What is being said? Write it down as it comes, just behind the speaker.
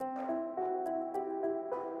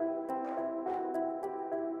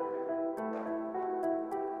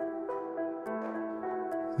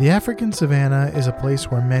The African savanna is a place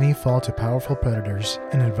where many fall to powerful predators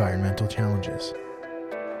and environmental challenges.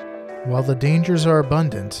 While the dangers are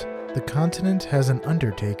abundant, the continent has an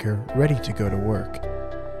undertaker ready to go to work.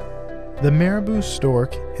 The marabou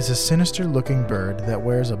stork is a sinister-looking bird that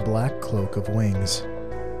wears a black cloak of wings.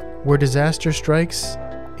 Where disaster strikes,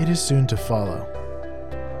 it is soon to follow.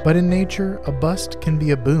 But in nature, a bust can be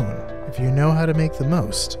a boon if you know how to make the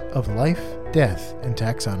most of life, death, and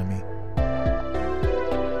taxonomy.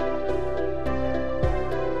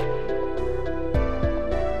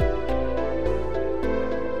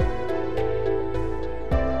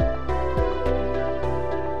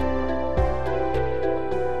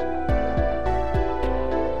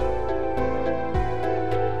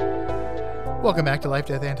 Welcome back to Life,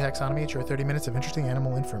 Death, and Taxonomy. It's your 30 minutes of interesting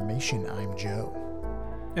animal information. I'm Joe.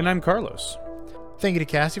 And I'm Carlos. Thank you to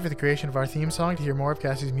Cassie for the creation of our theme song. To hear more of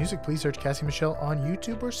Cassie's music, please search Cassie Michelle on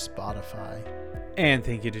YouTube or Spotify. And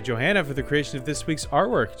thank you to Johanna for the creation of this week's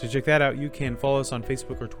artwork. To check that out, you can follow us on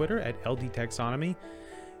Facebook or Twitter at LD Taxonomy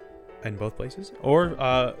in both places,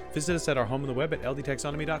 or visit us at our home on the web at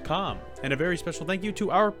ldtaxonomy.com. And a very special thank you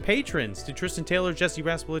to our patrons, to Tristan Taylor, Jesse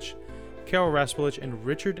Raspolich, Carol Raspolich, and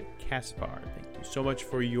Richard Kaspar. Thank you so much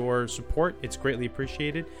for your support. It's greatly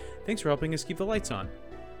appreciated. Thanks for helping us keep the lights on.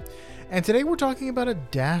 And today we're talking about a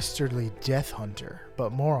dastardly death hunter,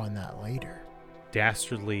 but more on that later.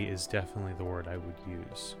 Dastardly is definitely the word I would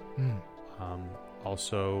use.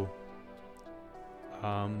 Also,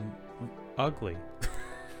 ugly.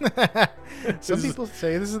 Some people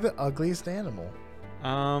say this is the ugliest animal.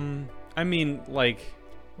 I mean, like,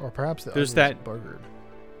 or perhaps the there's ugliest that bird.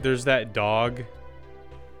 There's that dog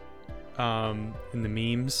in the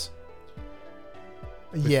memes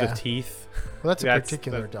with the teeth. Well, that's a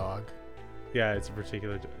particular dog. Yeah, it's a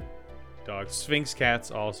particular dog. Sphinx cats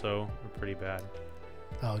also are pretty bad.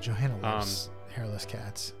 Oh, Johanna loves hairless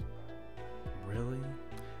cats. Really?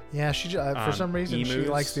 Yeah, she for some reason emus? She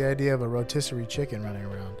likes the idea of a rotisserie chicken running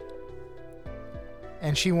around.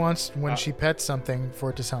 And she wants, when she pets something, for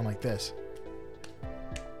it to sound like this.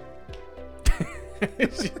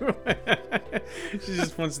 She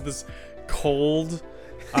just wants this cold,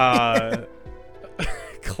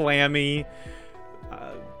 clammy,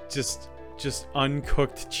 just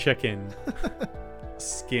uncooked chicken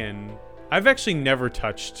skin. I've actually never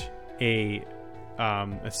touched a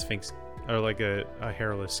sphinx or like a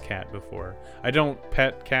hairless cat before. I don't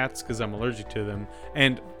pet cats because I'm allergic to them,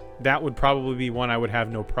 and that would probably be one I would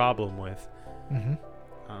have no problem with. Mm-hmm.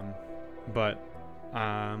 But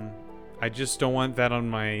I just don't want that on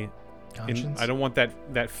my conscience. I don't want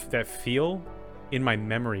that feel in my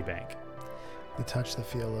memory bank. The touch, the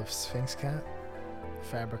feel of Sphinx cat,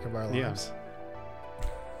 fabric of our lives.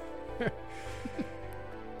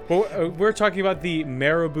 Well, we're talking about the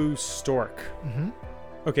marabou stork. Mm-hmm.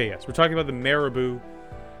 Okay, yes, we're talking about the marabou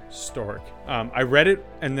stork. I read it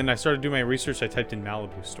and then I started doing my research. I typed in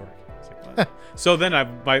Malibu stork. I was like, what? So then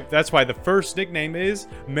that's why the first nickname is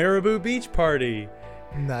Marabou Beach Party.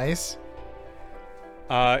 Nice.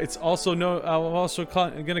 It's also I'm also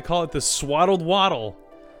going to call it the Swaddled Waddle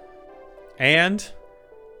and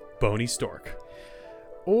Bony Stork,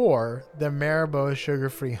 or the Marabou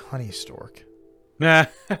sugar-free honey stork. I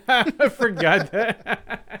forgot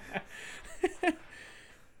that.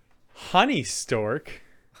 Honey stork.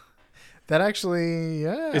 That actually,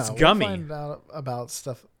 it's gummy. We'll find out about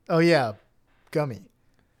stuff. Oh yeah, gummy.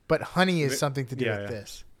 But honey is something to do with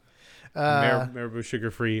this. Marabou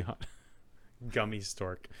sugar-free gummy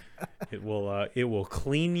stork. It will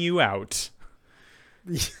clean you out.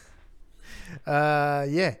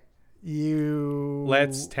 Yeah.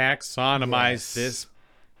 Let's taxonomize this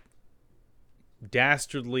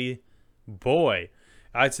dastardly boy.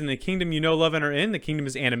 It's in the kingdom you know, love, and are in. The kingdom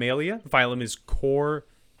is Animalia. The phylum is Chordata,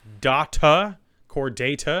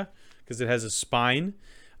 because it has a spine.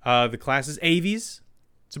 The class is Aves.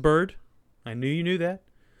 It's a bird. I knew you knew that.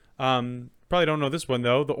 Probably don't know this one,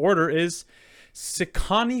 though. The order is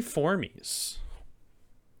Sicaniformes.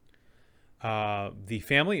 The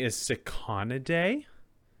family is Sicanidae.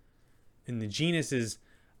 And the genus is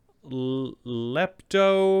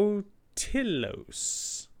Leptotylos.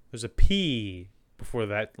 There's a P before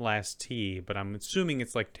that last T, but I'm assuming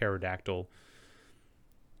it's like pterodactyl.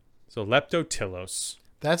 So Leptotylos.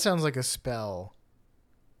 That sounds like a spell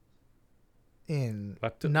in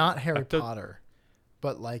not Harry Potter,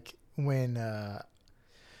 but like when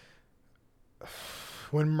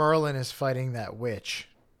Merlin is fighting that witch.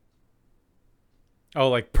 Oh,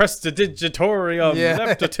 like Prestidigitorium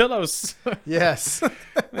Leptotylos. Yes.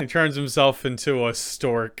 He turns himself into a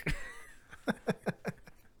stork.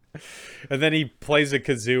 And then he plays a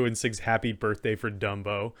kazoo and sings "Happy Birthday" for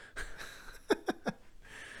Dumbo.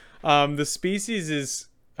 The species is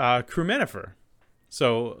Crumenifer.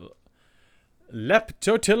 So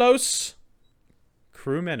Leptotylos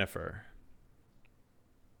crumenifer,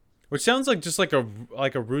 which sounds like just like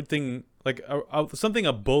a rude thing, like something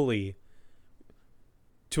a bully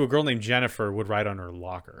to a girl named Jennifer would write on her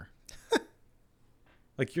locker.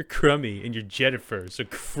 Like, you're crummy and you're Jennifer, so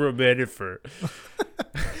crumenifer.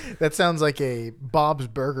 That sounds like a Bob's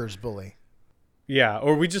Burgers bully. Yeah,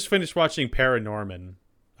 or we just finished watching Paranorman.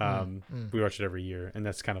 We watch it every year, and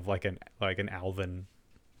that's kind of like an Alvin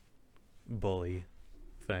bully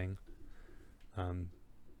thing,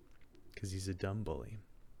 because he's a dumb bully.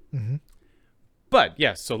 Mm-hmm. But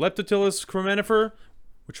yes, so Leptotylos crumenifer,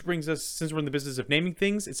 which brings us, since we're in the business of naming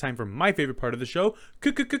things, it's time for my favorite part of the show,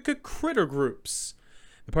 critter groups.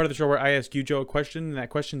 The part of the show where I ask you, Joe, a question, and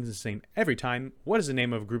that question is the same every time. What is the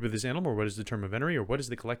name of a group of this animal, or what is the term of venery, or what is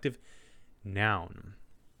the collective noun?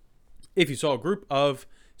 If you saw a group of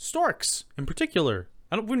storks in particular,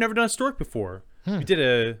 we've never done a stork before. We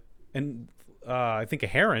did I think a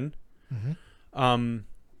heron,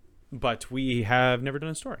 but we have never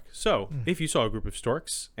done a stork. So if you saw a group of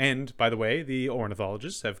storks, and by the way, the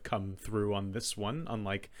ornithologists have come through on this one,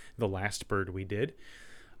 unlike the last bird we did.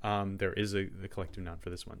 There is the collective noun for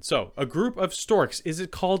this one. So a group of storks, is it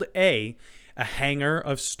called A, a hanger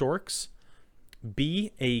of storks,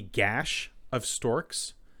 B, a gash of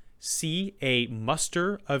storks, C, a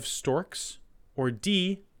muster of storks, or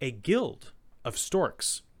D, a guild of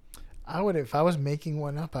storks? If I was making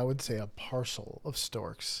one up, I would say a parcel of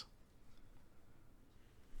storks.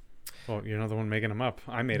 Well, you're not the one making them up.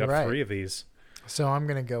 I made up 3 of these. So I'm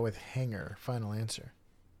going to go with hanger. Final answer.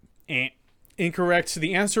 Incorrect.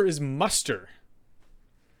 The answer is muster.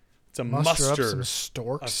 It's a muster up some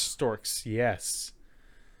storks? of storks. Yes.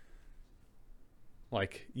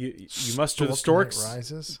 Like you muster the storks,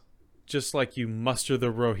 rises. Just like you muster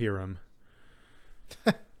the Rohirrim.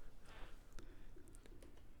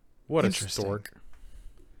 What a stork!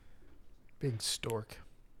 Big stork.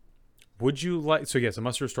 Would you like? So yes, a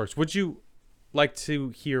muster of storks. Would you like to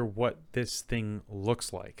hear what this thing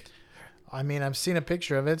looks like? I mean, I've seen a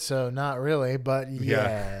picture of it, so not really, but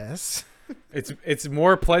yes. It's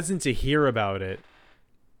more pleasant to hear about it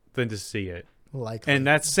than to see it. Likely. And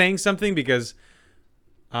that's saying something, because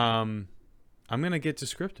I'm going to get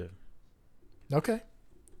descriptive. Okay.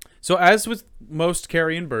 So as with most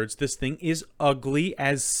carrion birds, this thing is ugly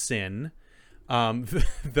as sin.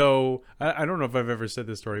 Though I don't know if I've ever said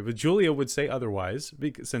this story, but Julia would say otherwise,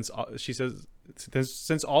 because since she says,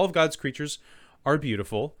 since all of God's creatures are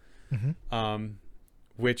beautiful,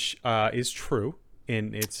 which is true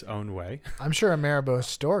in its own way. I'm sure a Marabou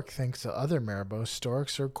stork thinks the other Marabou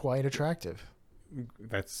storks are quite attractive.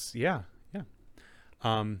 That's yeah.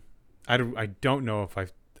 I don't know if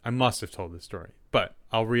I must have told this story, but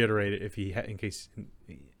I'll reiterate it in case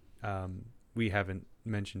we haven't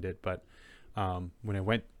mentioned it. But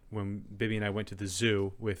when Bibby and I went to the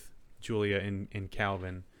zoo with Julia and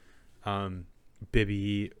Calvin,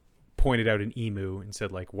 Bibby pointed out an emu and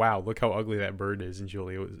said, like, "Wow, look how ugly that bird is." And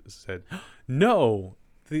Julia said, "No,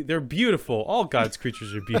 they're beautiful. All God's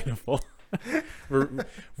creatures are beautiful."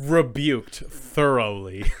 Rebuked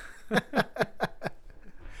thoroughly.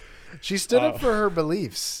 She stood up for her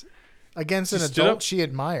beliefs against an adult she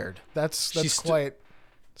admired. That's quite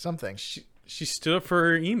something. She stood up for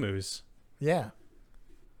her emus. Yeah.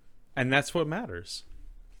 And that's what matters.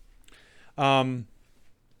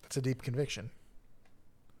 That's a deep conviction.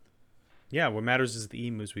 Yeah, what matters is the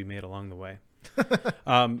emus we made along the way.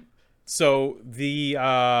 So the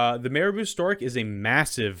Marabou stork is a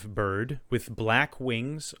massive bird with black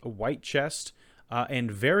wings, a white chest, and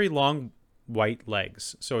very long white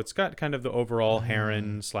legs. So it's got kind of the overall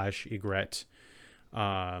heron / egret.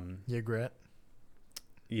 Egret.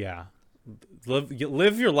 Yeah.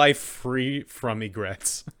 Live your life free from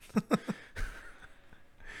egrets.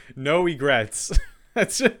 No egrets.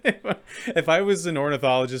 That's if I was an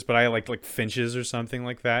ornithologist, but I like finches or something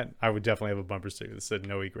like that, I would definitely have a bumper sticker that said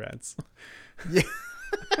 "No egrets." Yeah.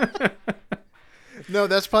 No,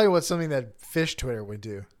 that's probably something that fish Twitter would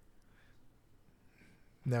do.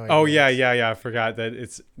 No. Oh yeah. I forgot that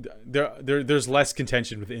it's there's less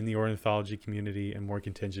contention within the ornithology community and more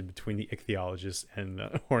contention between the ichthyologists and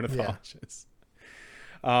the ornithologists.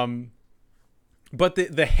 Yeah. But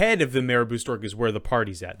the head of the Marabou stork is where the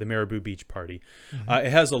party's at, the Marabou Beach party. It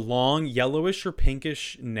has a long yellowish or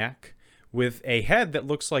pinkish neck with a head that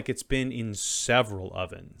looks like it's been in several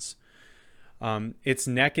ovens. Its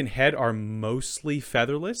neck and head are mostly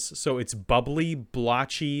featherless, so its bubbly,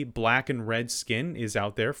 blotchy, black and red skin is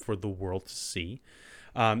out there for the world to see.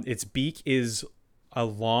 Its beak is a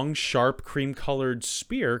long, sharp, cream-colored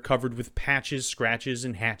spear covered with patches, scratches,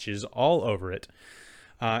 and hatches all over it.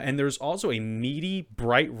 And there's also a meaty,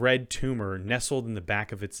 bright red tumor nestled in the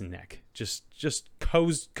back of its neck. Just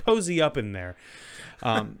cozy up in there.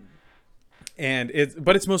 But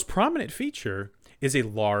its most prominent feature is a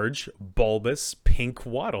large, bulbous, pink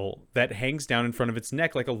wattle that hangs down in front of its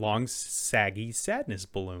neck like a long, saggy sadness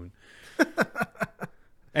balloon.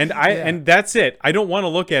 And that's it. I don't want to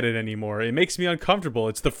look at it anymore. It makes me uncomfortable.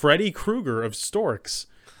 It's the Freddy Krueger of storks,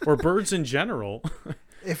 or birds in general.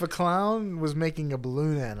 If a clown was making a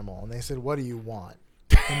balloon animal and they said, "What do you want?"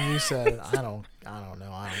 and you said, "I don't know.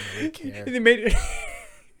 I don't really care." They made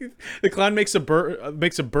the clown makes a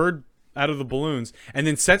bird out of the balloons and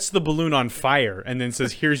then sets the balloon on fire and then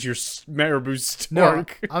says, "Here's your marabou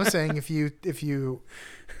stork." No, I'm saying if you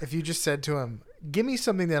just said to him, "Give me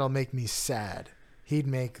something that'll make me sad," he'd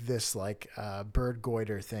make this like bird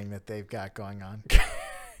goiter thing that they've got going on.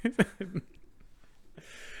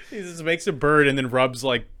 He just makes a bird and then rubs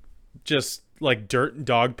just dirt and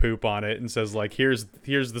dog poop on it and says here's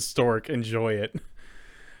the stork, enjoy it.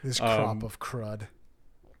 This crop of crud.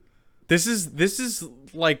 This seems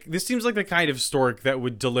like the kind of stork that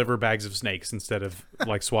would deliver bags of snakes instead of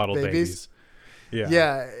swaddled babies.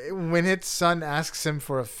 Yeah. When its son asks him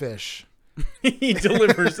for a fish, he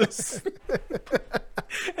delivers us.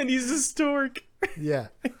 And he's a stork. Yeah.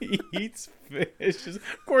 He eats fish.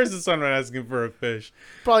 Of course the son would ask him for a fish.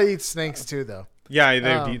 Probably eats snakes too, though. Yeah,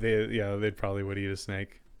 they probably would eat a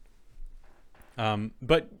snake.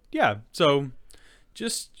 But yeah, so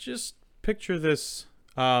just picture this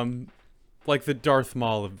like the Darth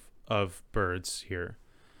Maul of birds here.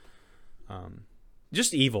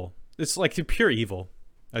 Just evil. It's like pure evil,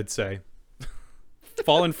 I'd say.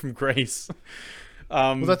 Fallen from grace.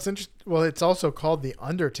 Well, that's interesting. Well, it's also called the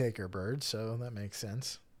Undertaker bird, so that makes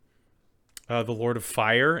sense. The Lord of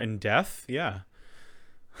Fire and Death, yeah.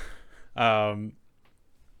 But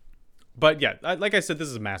yeah, like I said, this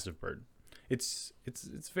is a massive bird. It's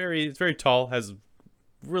very tall, has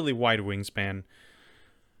really wide wingspan.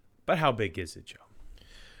 But how big is it, Joe?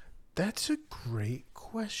 That's a great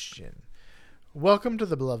question. Welcome to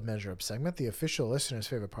the Beloved Measure Up segment, the official listener's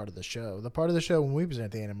favorite part of the show. The part of the show when we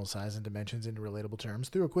present the animal size and dimensions into relatable terms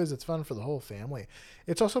through a quiz that's fun for the whole family.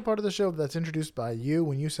 It's also part of the show that's introduced by you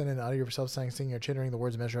when you send in audio of yourself saying, singing, or chittering the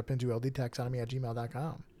words measure up into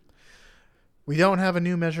ldtaxonomy@gmail.com. We don't have a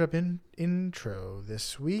new measure up intro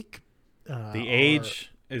this week. The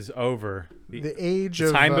age is over. The age the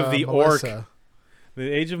of time of the Melissa. orc. The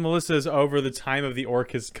age of Melissa is over. The time of the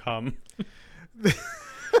orc has come.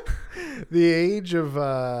 The age of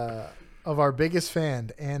our biggest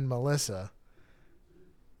fan, Ann Melissa,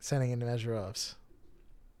 sending in measure ups.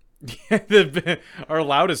 Our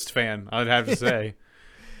loudest fan, I'd have to say.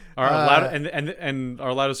 And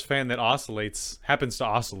our loudest fan that happens to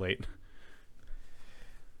oscillate.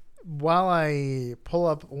 While I pull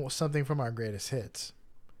up something from our greatest hits,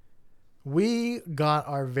 we got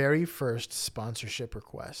our very first sponsorship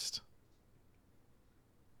request.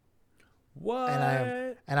 What?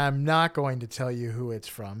 And I'm not going to tell you who it's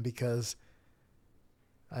from because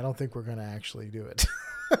I don't think we're going to actually do it.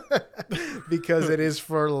 Because it is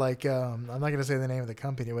for I'm not going to say the name of the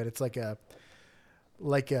company, but it's like a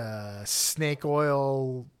snake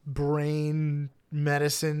oil brain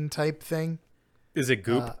medicine type thing. Is it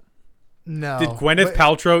Goop? No. Did Gwyneth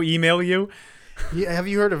Paltrow email you? Yeah, have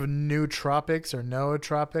you heard of Nootropics or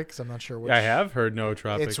Nootropics? I'm not sure which. I have heard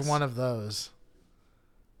Nootropics. It's one of those.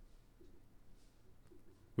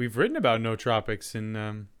 We've written about Nootropics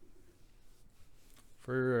in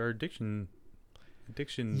for our addiction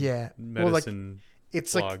medicine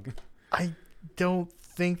it's blog. I don't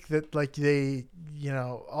think that they,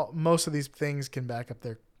 most of these things can back up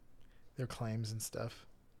their claims and stuff.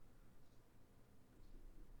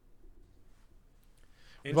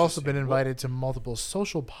 We've also been invited to multiple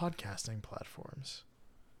social podcasting platforms.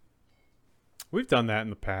 We've done that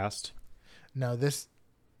in the past. No, this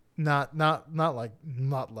not like this.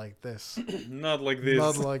 Not like this. Not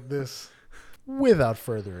like this. Without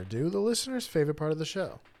further ado, the listener's favorite part of the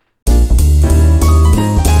show.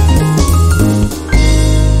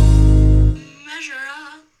 Measure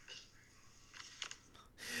up.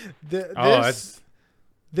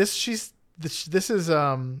 This is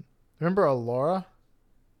remember Alora?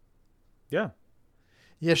 Yeah.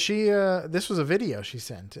 Yeah, she this was a video she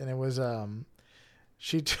sent, and it was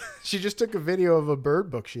she just took a video of a bird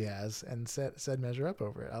book she has and said measure up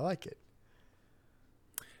over it. I like it.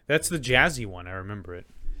 That's the jazzy one. I remember it.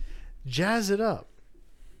 Jazz it up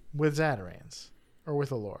with Zatarans or with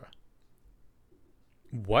Allura.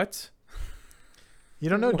 What? You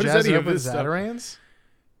don't know What is Jazz any it of up with this stuff? Zatarans?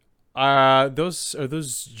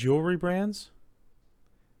 Those jewelry brands?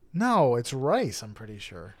 No, it's rice, I'm pretty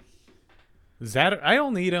sure. I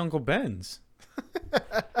only eat Uncle Ben's.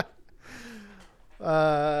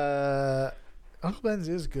 Uncle Ben's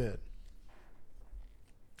is good.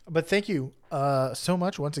 But thank you so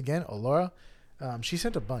much once again, Allura. She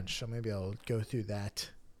sent a bunch, so maybe I'll go through that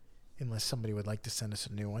unless somebody would like to send us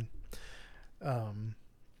a new one. And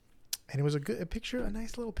it was a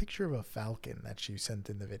nice little picture of a falcon that she sent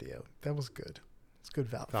in the video. That was good. It's good.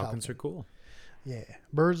 Falcons are cool. Yeah.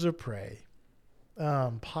 Birds of prey.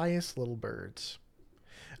 Pious little birds.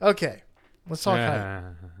 Okay. Let's talk height.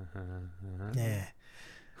 Yeah.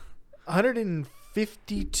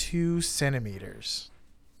 152 centimeters.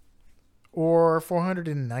 Or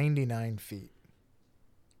 499 feet.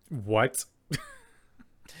 What?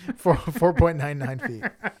 4.99 feet.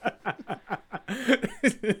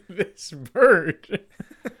 This bird.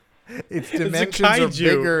 Its dimensions are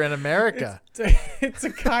bigger in America. It's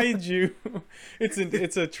a kaiju. It's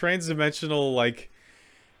a transdimensional, like,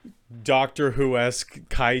 Doctor Who-esque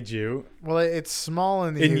kaiju. Well, it's small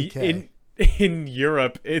in the UK. In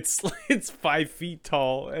Europe, it's 5 feet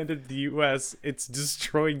tall, and in the US, it's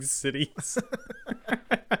destroying cities.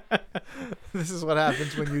 This is what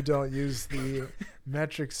happens when you don't use the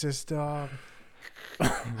metric system.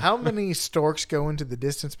 How many storks go into the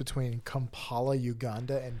distance between Kampala,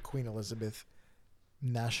 Uganda, and Queen Elizabeth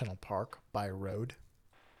National Park by road?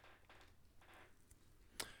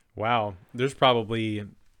 Wow, there's probably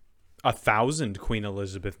 1,000 Queen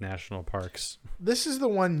Elizabeth National Parks. This is the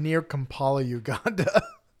one near Kampala, Uganda,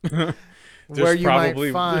 where you might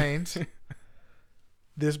find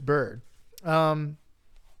this bird. Here's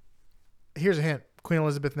a hint. Queen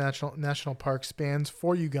Elizabeth National Park spans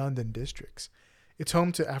 4 Ugandan districts. It's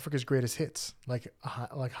home to Africa's greatest hits, like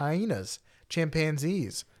hyenas,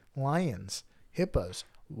 chimpanzees, lions, hippos,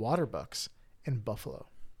 water bucks, and buffalo.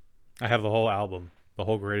 I have the whole album, the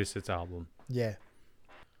whole greatest hits album. Yeah.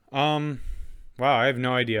 Wow, I have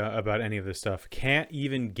no idea about any of this stuff. Can't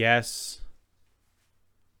even guess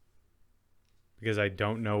because I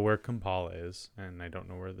don't know where Kampala is, and I don't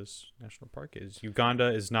know where this national park is.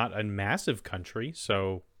 Uganda is not a massive country,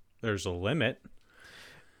 so there's a limit.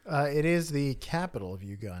 It is the capital of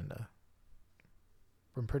Uganda.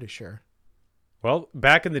 I'm pretty sure. Well,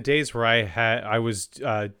 back in the days where I had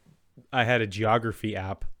a geography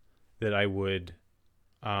app that I would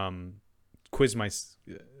quiz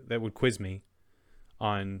me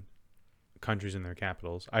on countries and their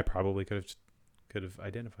capitals. I probably could have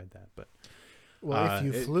identified that, but if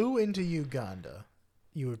you flew into Uganda,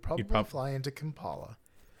 you would probably fly into Kampala,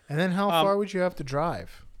 and then how far would you have to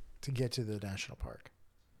drive to get to the national park?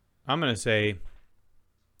 I'm gonna say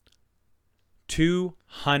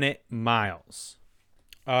 200 miles.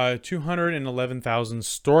 211,000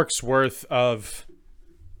 storks worth of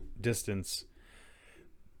distance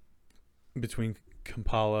between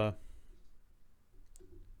Kampala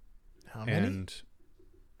and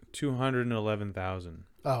 211,000.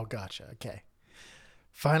 Oh, gotcha. Okay.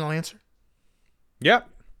 Final answer? Yep.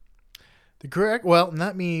 The correct. Well,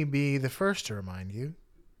 let me be the first to remind you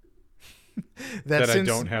that I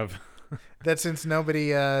don't have. That since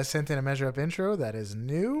nobody sent in a Measure Up intro, that is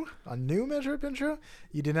new, a new Measure Up intro,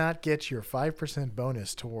 you did not get your 5%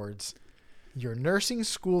 bonus towards your nursing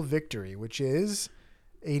school victory, which is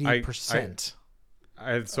 80%.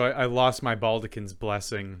 So I lost my Baldican's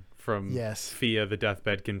blessing from Yes. Fia, the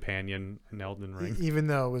deathbed companion in Elden Ring. Even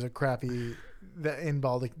though it was a crappy in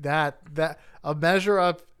Baldic, that a Measure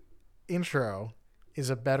Up intro is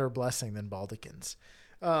a better blessing than Baldican's.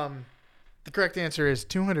 The correct answer is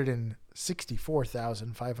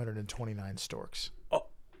 264,529 storks.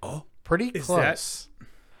 Oh, pretty is close.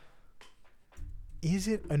 Is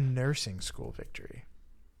it a nursing school victory?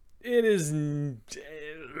 it is.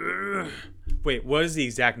 Wait, what is the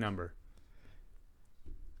exact number?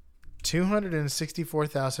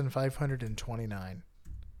 264,529.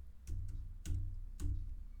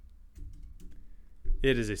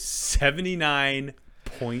 It is a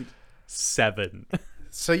 79.7.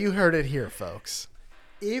 So you heard it here, folks.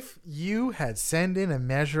 If you had sent in a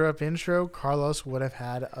Measure Up intro, Carlos would have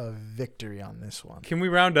had a victory on this one. Can we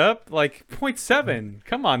round up? Like 0.7.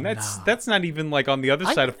 Come on, that's not even like on the other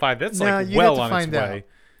side of 5. That's like well on its way.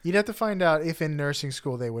 You'd have to find out if in nursing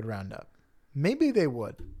school they would round up. Maybe they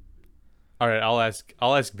would. All right, I'll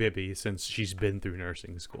ask Bibby since she's been through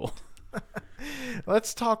nursing school.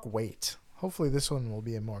 Let's talk weight. Hopefully this one will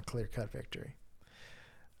be a more clear-cut victory.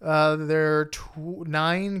 They're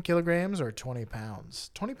 9 kilograms or 20 pounds.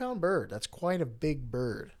 20-pound bird. That's quite a big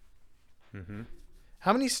bird. Mm-hmm.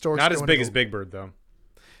 How many storks? Not go as into big the- as Big Bird, though.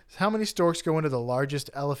 How many storks go into the largest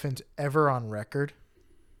elephant ever on record?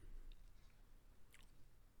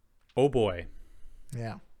 Oh, boy.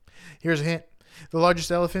 Yeah. Here's a hint. The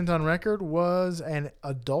largest elephant on record was an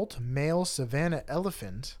adult male savanna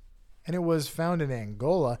elephant, and it was found in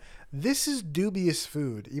Angola. This is dubious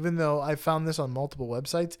food, even though I found this on multiple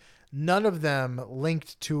websites. None of them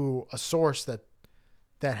linked to a source that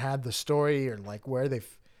had the story or like where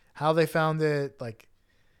how they found it. Like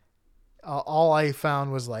all I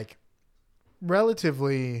found was like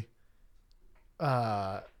relatively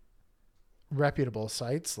reputable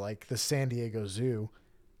sites like the San Diego Zoo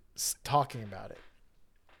talking about it.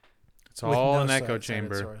 It's With all no an echo cited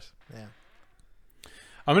chamber. source. Yeah.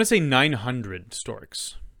 I'm going to say 900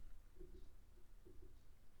 storks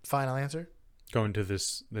Final answer? going to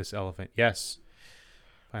this elephant. Yes.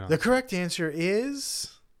 Final. The correct answer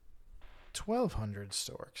is 1,200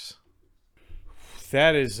 storks.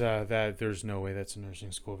 That is that. There's no way that's a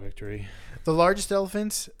nursing school victory. The largest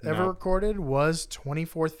elephant ever No. recorded was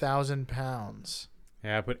 24,000 pounds.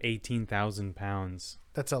 Yeah, I put 18,000 pounds.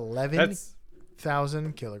 That's That's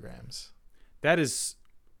 11,000 kilograms. that is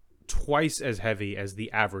twice as heavy as the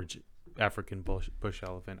average African bush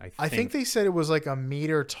elephant. I think they said it was like a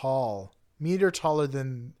meter taller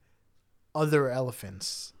than other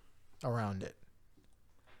elephants around it.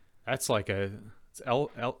 that's like it's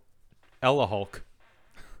Ella Hulk.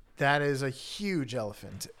 That is a huge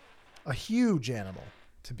elephant, a huge animal,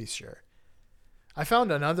 to be sure. I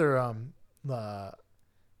found another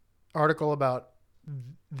article about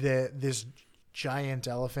this giant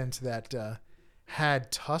elephant that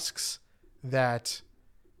had tusks that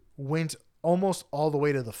went almost all the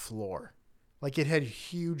way to the floor. Like it had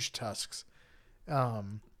huge tusks,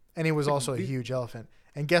 and it was also a huge elephant.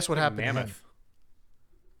 And guess what happened Mammoth.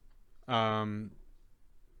 to him?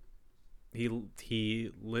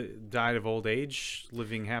 He died of old age,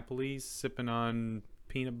 living happily, sipping on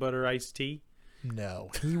peanut butter iced tea. No,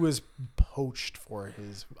 he was poached for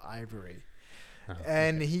his ivory. Oh,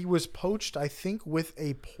 And he was poached, I think, with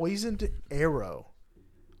a poisoned arrow.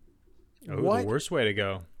 Oh, What? the worst way to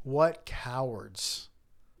go. What cowards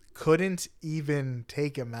couldn't even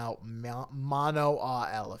take him out? Mono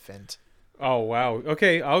elephant. Oh wow.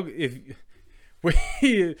 Okay, if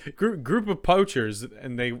we group of poachers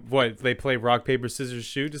and they play rock paper scissors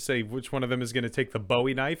shoot to say which one of them is going to take the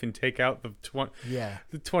Bowie knife and take out the Yeah.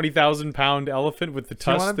 20,000 pound elephant with the If you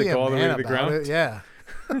tusks want that to be go a all the way man to the about ground. it, yeah.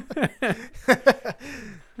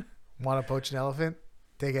 Want to poach an elephant?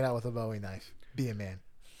 Take it out with a Bowie knife. Be a man.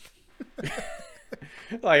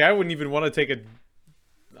 Like I wouldn't even want to take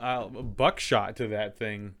a buckshot to that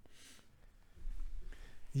thing.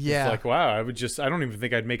 Yeah. It's like wow, I don't even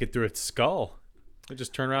think I'd make it through its skull. It'd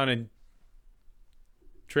just turn around and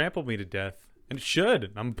trample me to death. And it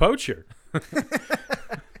should. I'm a poacher.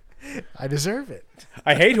 I deserve it.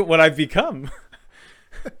 I hate what I've become.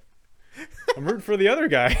 I'm rooting for the other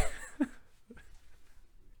guy.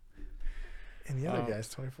 And the other guy's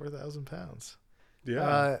 24,000 pounds.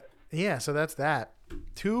 Yeah. Yeah, so that's that.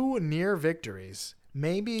 2 near victories.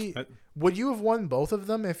 Maybe Uh, would you have won both of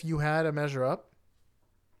them if you had a measure up?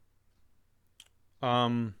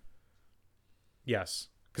 Yes,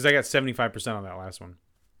 because I got 75% on that last one.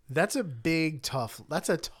 That's a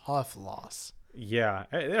tough loss. Yeah,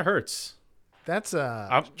 it hurts. That's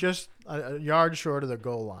I'm- just a yard short of the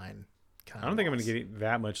goal line. I don't think I'm going to get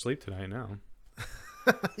that much sleep tonight now.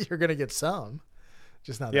 You're going to get some,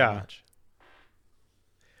 just not Yeah. that much.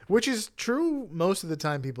 Which is true most of the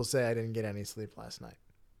time. People say I didn't get any sleep last night.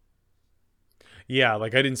 Yeah,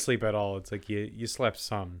 like I didn't sleep at all. It's like you slept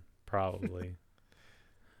some, probably.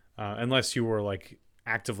 Unless you were like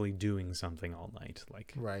actively doing something all night,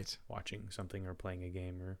 like Right. watching something or playing a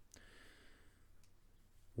game or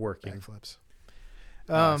working,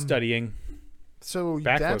 Backflips. studying. So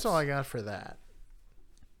backflips. that's all I got for that.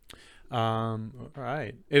 All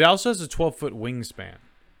right. It also has a 12-foot wingspan,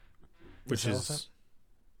 which This is elephant?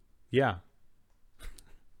 yeah.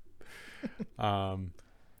 I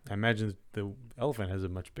imagine the elephant has a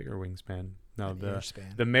much bigger wingspan. No, An the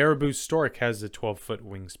earspan. the marabou stork has a 12-foot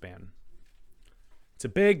wingspan. It's a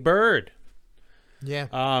big bird.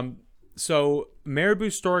 Yeah. So marabou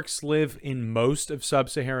storks live in most of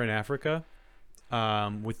sub-Saharan Africa,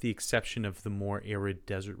 with the exception of the more arid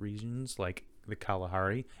desert regions like the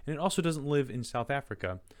Kalahari, and it also doesn't live in South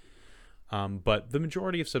Africa. But the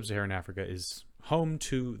majority of sub-Saharan Africa is home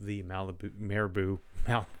to the marabou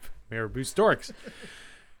storks.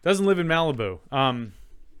 Doesn't live in Malibu.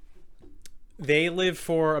 They live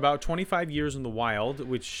for about 25 years in the wild,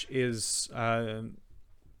 which is, I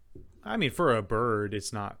mean, for a bird,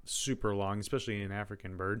 it's not super long, especially an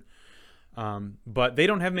African bird. But they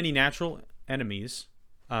don't have many natural enemies,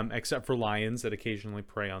 except for lions that occasionally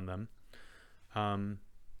prey on them. And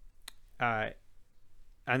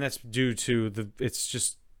that's due to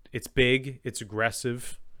it's big, it's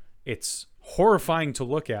aggressive, it's horrifying to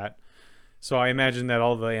look at. So I imagine that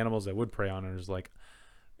all the animals that would prey on it is like,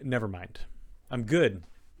 never mind, I'm good.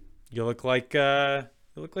 You look like a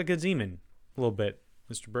demon a little bit,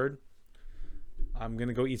 Mr. Bird. I'm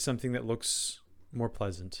gonna go eat something that looks more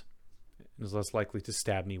pleasant and is less likely to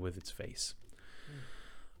stab me with its face.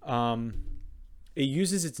 It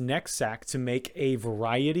uses its neck sac to make a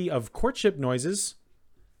variety of courtship noises.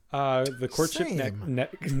 The courtship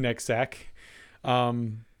neck sac,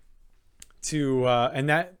 and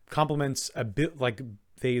that complements a bit, like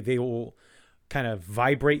they will kind of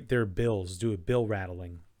vibrate their bills, do a bill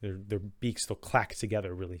rattling. Their beaks, they'll clack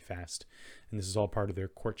together really fast, and this is all part of their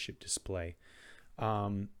courtship display.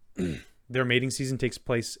 Their mating season takes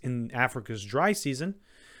place in Africa's dry season,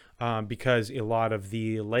 because a lot of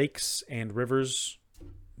the lakes and rivers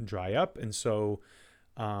dry up, and so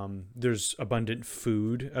there's abundant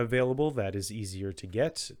food available that is easier to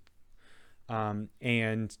get.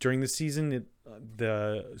 And during the season,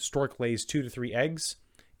 the stork lays 2 to 3 eggs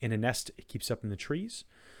in a nest it keeps up in the trees.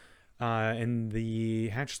 And the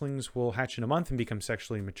hatchlings will hatch in a month and become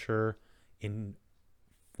sexually mature in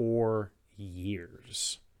 4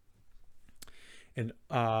 years. And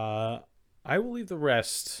I will leave the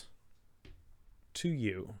rest to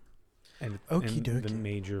you and the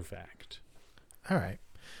major fact. All right.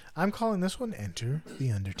 I'm calling this one Enter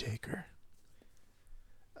the Undertaker.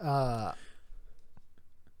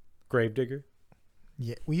 Gravedigger?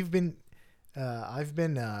 Yeah, I've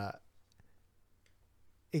been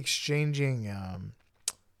exchanging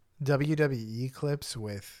WWE clips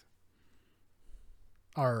with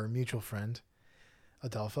our mutual friend,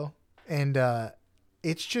 Adolfo. And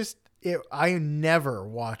it's just, I never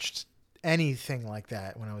watched anything like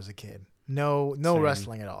that when I was a kid. No Same.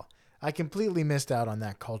 Wrestling at all. I completely missed out on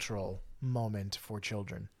that cultural moment for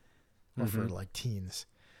children or for like teens.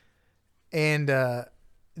 And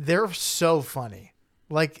they're so funny.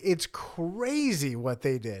 Like, it's crazy what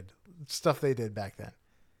they did, stuff they did back then.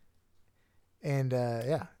 And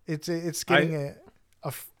yeah, it's getting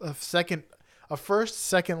a first,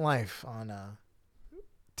 second life on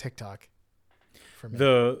TikTok for me.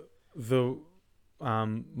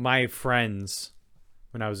 My friends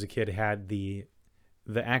when I was a kid had the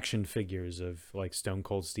action figures of like Stone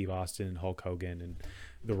Cold Steve Austin and Hulk Hogan and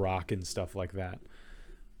The Rock and stuff like that.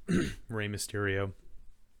 Rey Mysterio.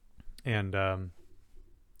 And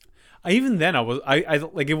even then I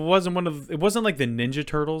like, it wasn't like the Ninja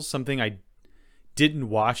Turtles, something I didn't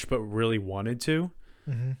watch but really wanted to.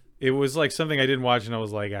 Mm-hmm. It was like something I didn't watch and I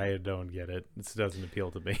was like, I don't get it. This doesn't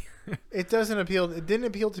appeal to me. It didn't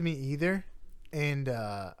appeal to me either. And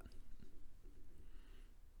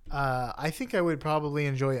I think I would probably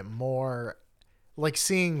enjoy it more, like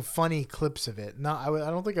seeing funny clips of it. I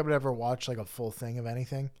don't think I would ever watch like a full thing of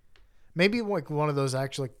anything. Maybe like one of those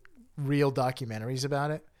actually real documentaries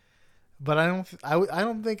about it. But I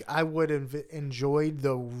don't think I would have enjoyed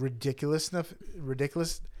the ridiculousness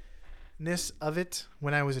of it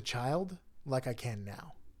when I was a child like I can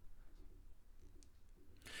now.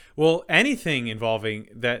 Well, anything involving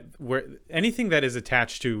that, anything that is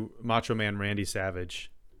attached to Macho Man Randy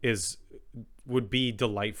Savage would be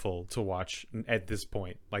delightful to watch at this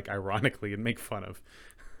point, like ironically, and make fun of.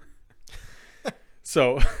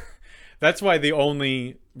 So that's why the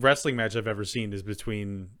only wrestling match I've ever seen is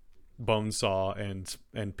between Bonesaw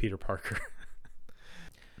and Peter Parker.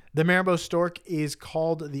 The Marabou stork is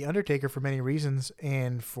called the Undertaker for many reasons,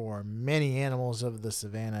 and for many animals of the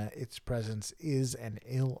savannah, its presence is an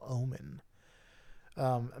ill omen.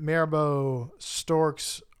 Marabou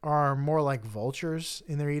storks are more like vultures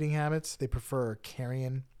in their eating habits. They prefer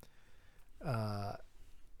carrion, and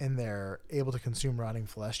they're able to consume rotting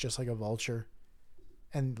flesh just like a vulture.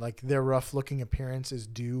 And like their rough-looking appearance is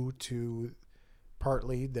due to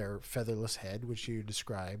partly their featherless head, which you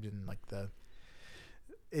described, and like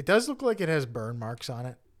it does look like it has burn marks on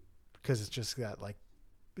it because it's just got like,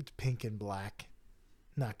 it's pink and black.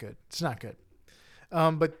 Not good. It's not good.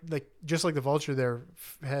 But like, just like the vulture, their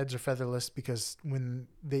heads are featherless because when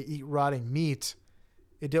they eat rotting meat,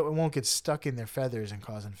 it won't get stuck in their feathers and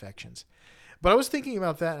cause infections. But I was thinking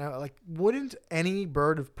about that, and like, wouldn't any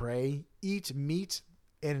bird of prey eat meat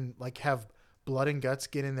and like have blood and guts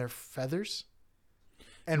get in their feathers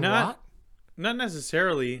and rot? Not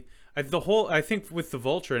necessarily. I think with the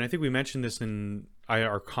vulture, and I think we mentioned this in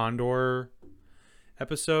our condor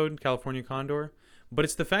episode, California condor, but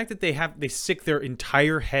it's the fact that they stick their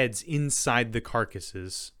entire heads inside the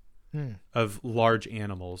carcasses of large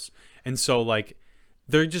animals, and so like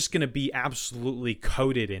they're just going to be absolutely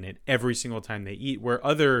coated in it every single time they eat, where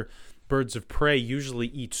other birds of prey usually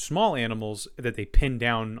eat small animals that they pin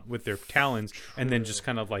down with their talons and then just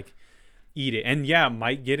kind of like eat it. And yeah, it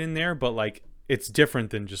might get in there, but like it's different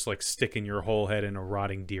than just like sticking your whole head in a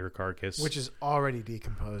rotting deer carcass, which is already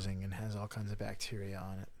decomposing and has all kinds of bacteria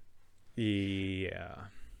on it. Yeah.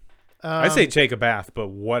 I say take a bath, but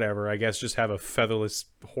whatever. I guess just have a featherless,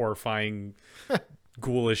 horrifying,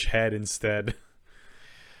 ghoulish head instead.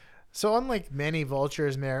 So unlike many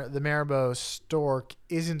vultures, the marabou stork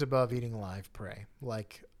isn't above eating live prey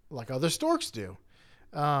like other storks do.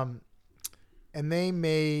 And they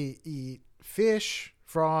may eat fish,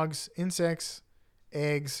 frogs, insects,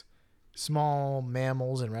 eggs, small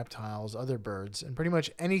mammals and reptiles, other birds, and pretty much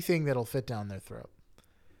anything that'll fit down their throat.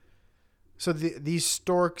 So these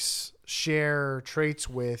storks share traits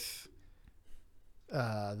with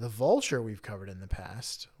the vulture we've covered in the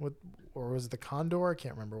past. Or was it the condor? I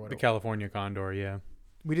can't remember what The it was. California condor, yeah.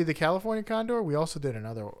 We did the California condor. We also did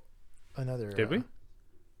another. Did we? I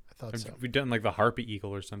thought so. We've done like the harpy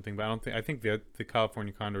eagle or something, but I think the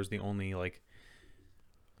California condor is the only like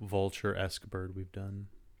vulture-esque bird we've done.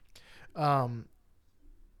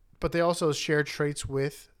 But they also share traits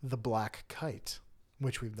with the black kite,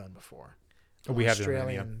 which we've done before. We have done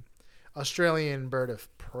that, yeah. Australian bird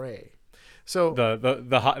of prey. So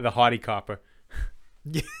the haughty copper.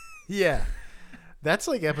 Yeah. That's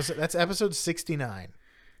episode 69.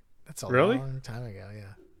 That's a long time ago,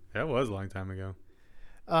 yeah. That was a long time ago.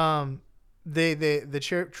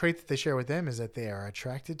 The trait that they share with them is that they are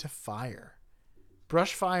attracted to fire.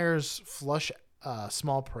 Brush fires flush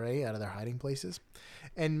small prey out of their hiding places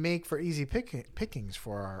and make for easy pickings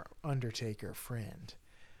for our undertaker friend.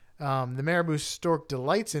 The marabou stork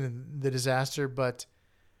delights in the disaster, but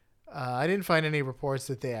I didn't find any reports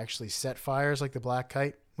that they actually set fires like the black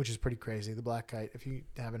kite, which is pretty crazy. The black kite, if you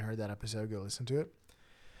haven't heard that episode, go listen to it.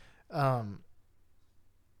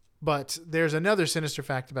 But there's another sinister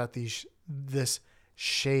fact about this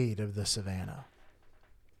shade of the savannah.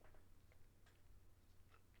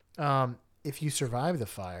 If you survive the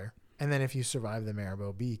fire, and then if you survive the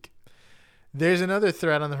marabou beak, there's another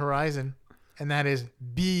threat on the horizon, and that is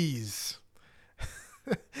bees.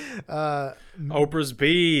 Oprah's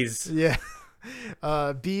bees. Yeah.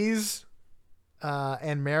 Bees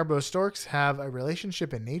and marabou storks have a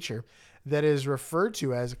relationship in nature that is referred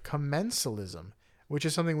to as commensalism, which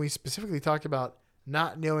is something we specifically talked about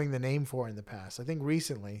not knowing the name for in the past. I think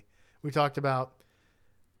recently we talked about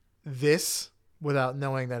this without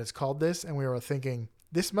knowing that it's called this, and we were thinking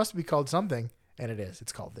this must be called something, and it is.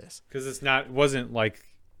 It's called this. Because wasn't like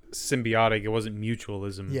symbiotic. It wasn't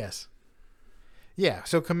mutualism. Yes. Yeah,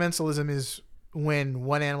 so commensalism is when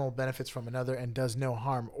one animal benefits from another and does no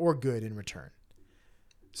harm or good in return.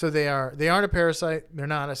 So they aren't a parasite. They're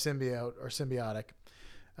not a symbiote or symbiotic.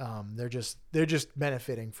 They're just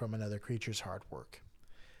benefiting from another creature's hard work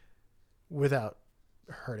without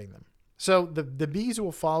hurting them. So the bees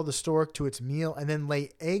will follow the stork to its meal and then lay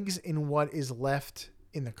eggs in what is left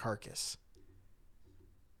in the carcass.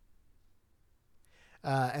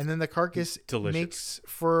 And then the carcass makes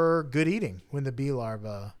for good eating when the bee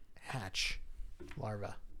larvae hatch.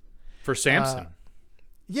 For Samson.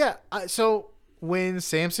 Yeah. So when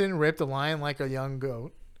Samson ripped a lion like a young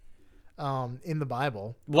goat in the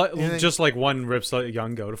Bible. Just like one rips a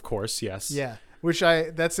young goat, of course, yes. Yeah.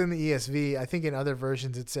 That's in the ESV. I think in other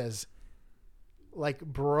versions it says like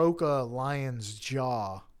broke a lion's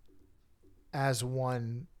jaw as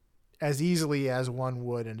easily as one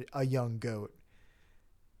would a young goat.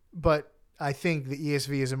 But I think the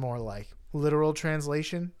ESV is a more like literal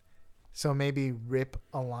translation. So maybe rip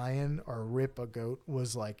a lion or rip a goat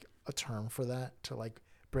was like a term for that, to like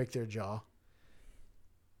break their jaw.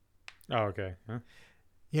 Oh, okay. Huh?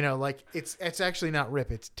 Like it's actually not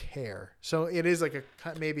rip, it's tear. So it is like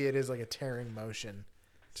maybe it is like a tearing motion.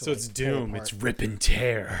 So it's doom. It's rip and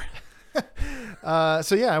tear.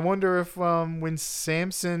 So yeah, I wonder if when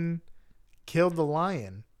Samson killed the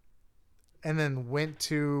lion and then went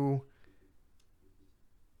to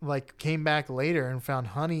came back later and found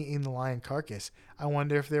honey in the lion carcass, I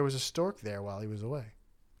wonder if there was a stork there while he was away.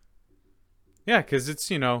 Yeah, because it's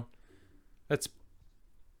that's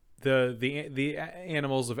the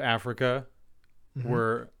animals of Africa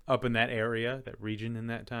were up in that area, that region in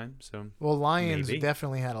that time. So lions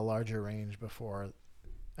definitely had a larger range before.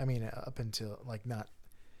 I mean, up until not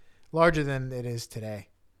larger than it is today.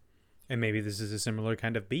 And maybe this is a similar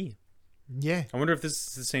kind of bee. Yeah. I wonder if this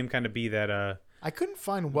is the same kind of bee that I couldn't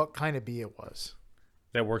find what kind of bee it was.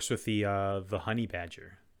 that works with the honey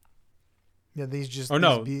badger. Yeah, these just. Oh,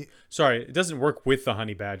 no. These Sorry, it doesn't work with the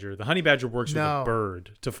honey badger. The honey badger works with No. a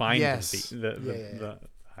bird to find Yes. the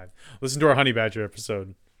hive. Listen to our honey badger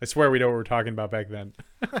episode. I swear we know what we're talking about back then.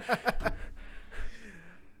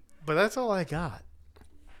 But that's all I got.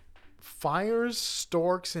 Fires,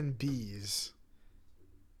 storks, and bees.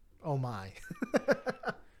 Oh my.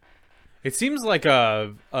 It seems like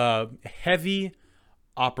a heavy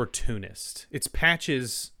opportunist. It's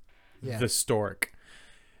Patches Yeah. the stork.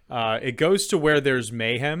 It goes to where there's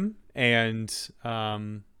mayhem and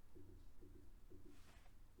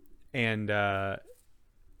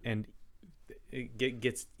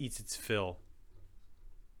it eats its fill.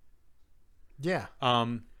 Yeah.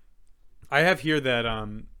 I have here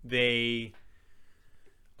that they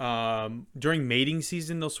during mating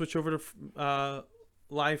season they'll switch over to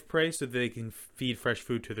live prey so they can feed fresh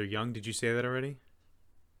food to their young. Did you say that already?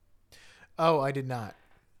 Oh, I did not.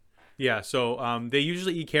 Yeah, so they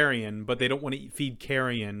usually eat carrion, but they don't want to feed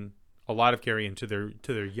carrion, a lot of carrion to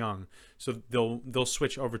their young. So they'll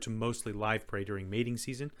switch over to mostly live prey during mating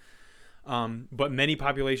season. But many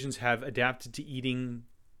populations have adapted to eating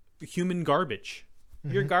human garbage.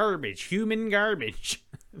 Mm-hmm. You're garbage, human garbage.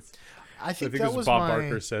 I think this that is was what Bob my.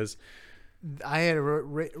 Barker says. I had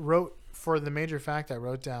wrote for the major fact. I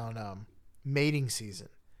wrote down mating season,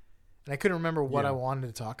 and I couldn't remember what Yeah. I wanted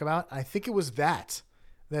to talk about. I think it was that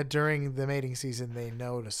during the mating season they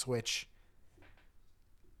know to switch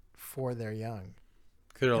for their young.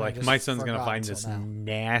 They're And I like, just my son's gonna forgot find until this now.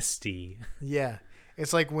 nasty. Yeah,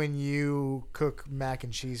 it's like when you cook mac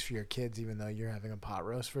and cheese for your kids, even though you're having a pot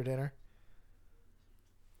roast for dinner.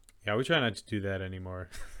 Yeah, we try not to do that anymore.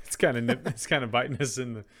 It's kind of biting us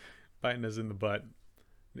in the butt.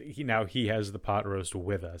 He has the pot roast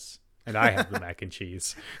with us, and I have the mac and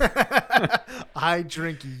cheese. I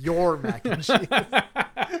drink your mac and cheese.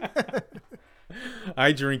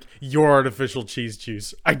 I drink your artificial cheese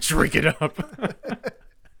juice. I drink it up.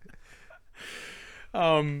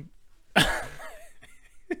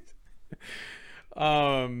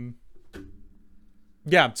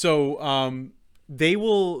 Yeah, so they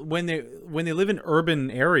will when they live in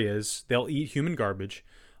urban areas, they'll eat human garbage,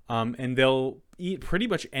 and they'll eat pretty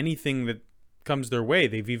much anything that comes their way.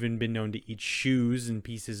 They've even been known to eat shoes and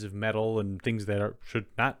pieces of metal and things that should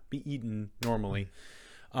not be eaten normally.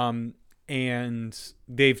 And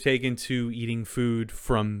they've taken to eating food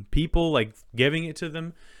from people, like giving it to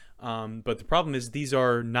them. But the problem is these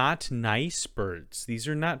are not nice birds. These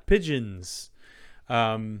are not pigeons.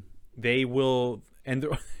 They will, and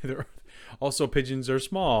they're also, pigeons are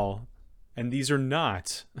small, and these are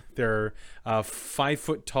not. They're 5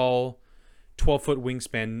 foot tall, 12-foot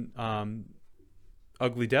wingspan,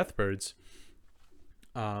 ugly death birds.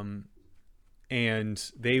 And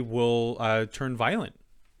they will turn violent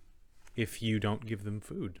if you don't give them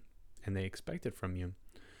food, and they expect it from you.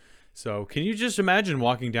 So can you just imagine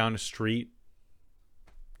walking down a street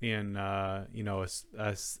in a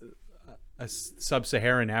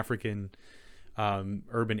sub-Saharan African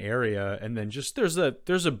urban area, and then just there's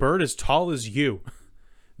a bird as tall as you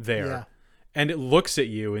there, Yeah. and it looks at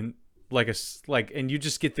you and and you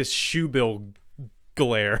just get this shoebill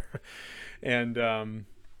glare, and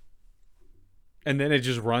then it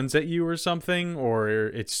just runs at you or something, or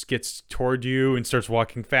it gets toward you and starts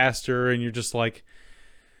walking faster, and you're just like,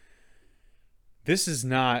 this is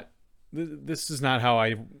not how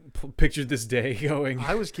I pictured this day going.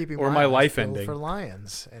 I was keeping or my my eyes life peeled ending. for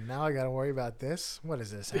lions, and now I got to worry about this. What is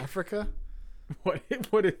this, Africa?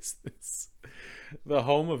 What is this? The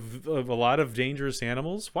home of a lot of dangerous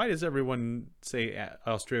animals? Why does everyone say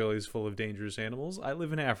Australia is full of dangerous animals? I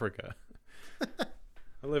live in Africa.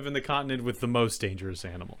 I live in the continent with the most dangerous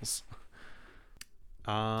animals.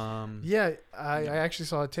 Yeah, I actually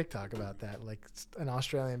saw a TikTok about that, like an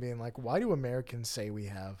Australian being like, "Why do Americans say we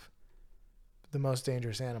have the most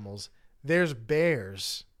dangerous animals? There's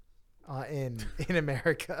bears in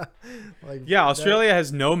America." Like, Yeah, Australia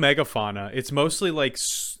has no megafauna. It's mostly like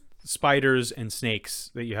spiders and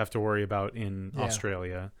snakes that you have to worry about in Yeah.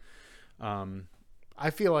 Australia. I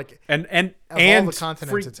feel like And of and all the continents,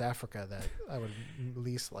 free- it's Africa that I would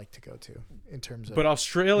least like to go to in terms of. but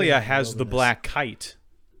Australia Yeah, has the wilderness. black kite.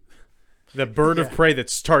 The bird of Yeah. prey that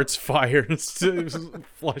starts fires to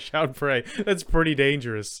flush out prey. That's pretty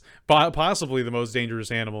dangerous. Possibly the most dangerous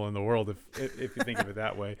animal in the world, if you think of it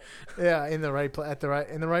that way. Yeah, in the right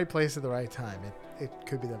in the right place at the right time, it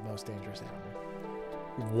could be the most dangerous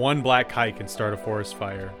animal. One black kite can start a forest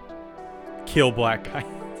fire. Kill black kite.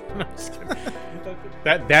 No, I'm just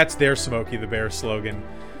kidding. That's their Smokey the Bear slogan.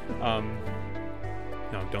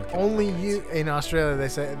 No, don't kill Only black you kites. in Australia. They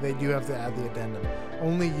say they do have to add the addendum.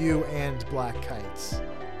 Only you and black kites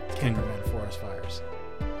can prevent forest fires.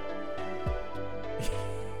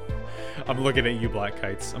 I'm looking at you, black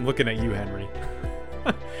kites. I'm looking at you, Henry.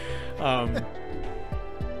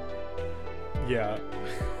 Yeah.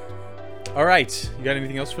 All right. You got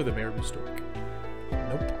anything else for the Marabou Stork?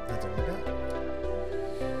 Nope, that's all I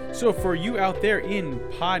got. So for you out there in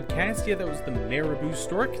Podcastia, that was the Marabou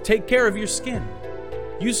Stork. Take care of your skin.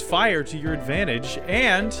 Use fire to your advantage,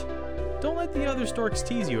 and don't let the other storks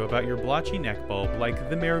tease you about your blotchy neck bulb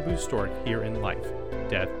like the Marabou Stork here in Life,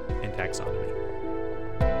 Death, and Taxonomy.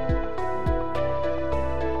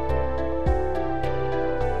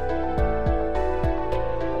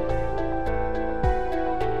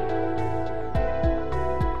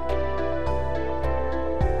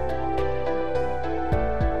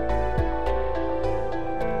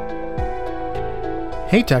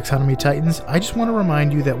 Hey Taxonomy Titans, I just want to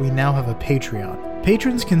remind you that we now have a Patreon.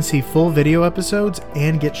 Patrons can see full video episodes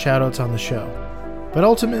and get shoutouts on the show. But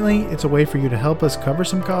ultimately, it's a way for you to help us cover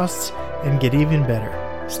some costs and get even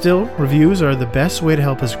better. Still, reviews are the best way to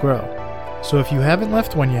help us grow. So if you haven't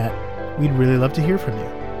left one yet, we'd really love to hear from you.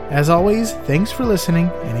 As always, thanks for listening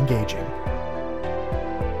and engaging.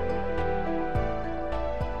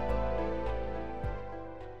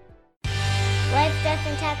 Life, Death,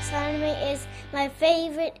 and Taxonomy is my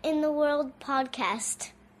favorite in the world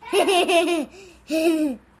podcast.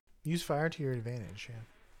 Use fire to your advantage.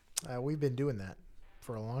 Yeah. We've been doing that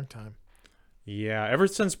for a long time. Yeah, ever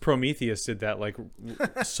since Prometheus did that, like,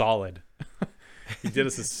 solid. He did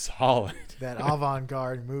us a solid. That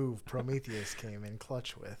avant-garde move Prometheus came in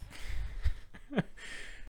clutch with.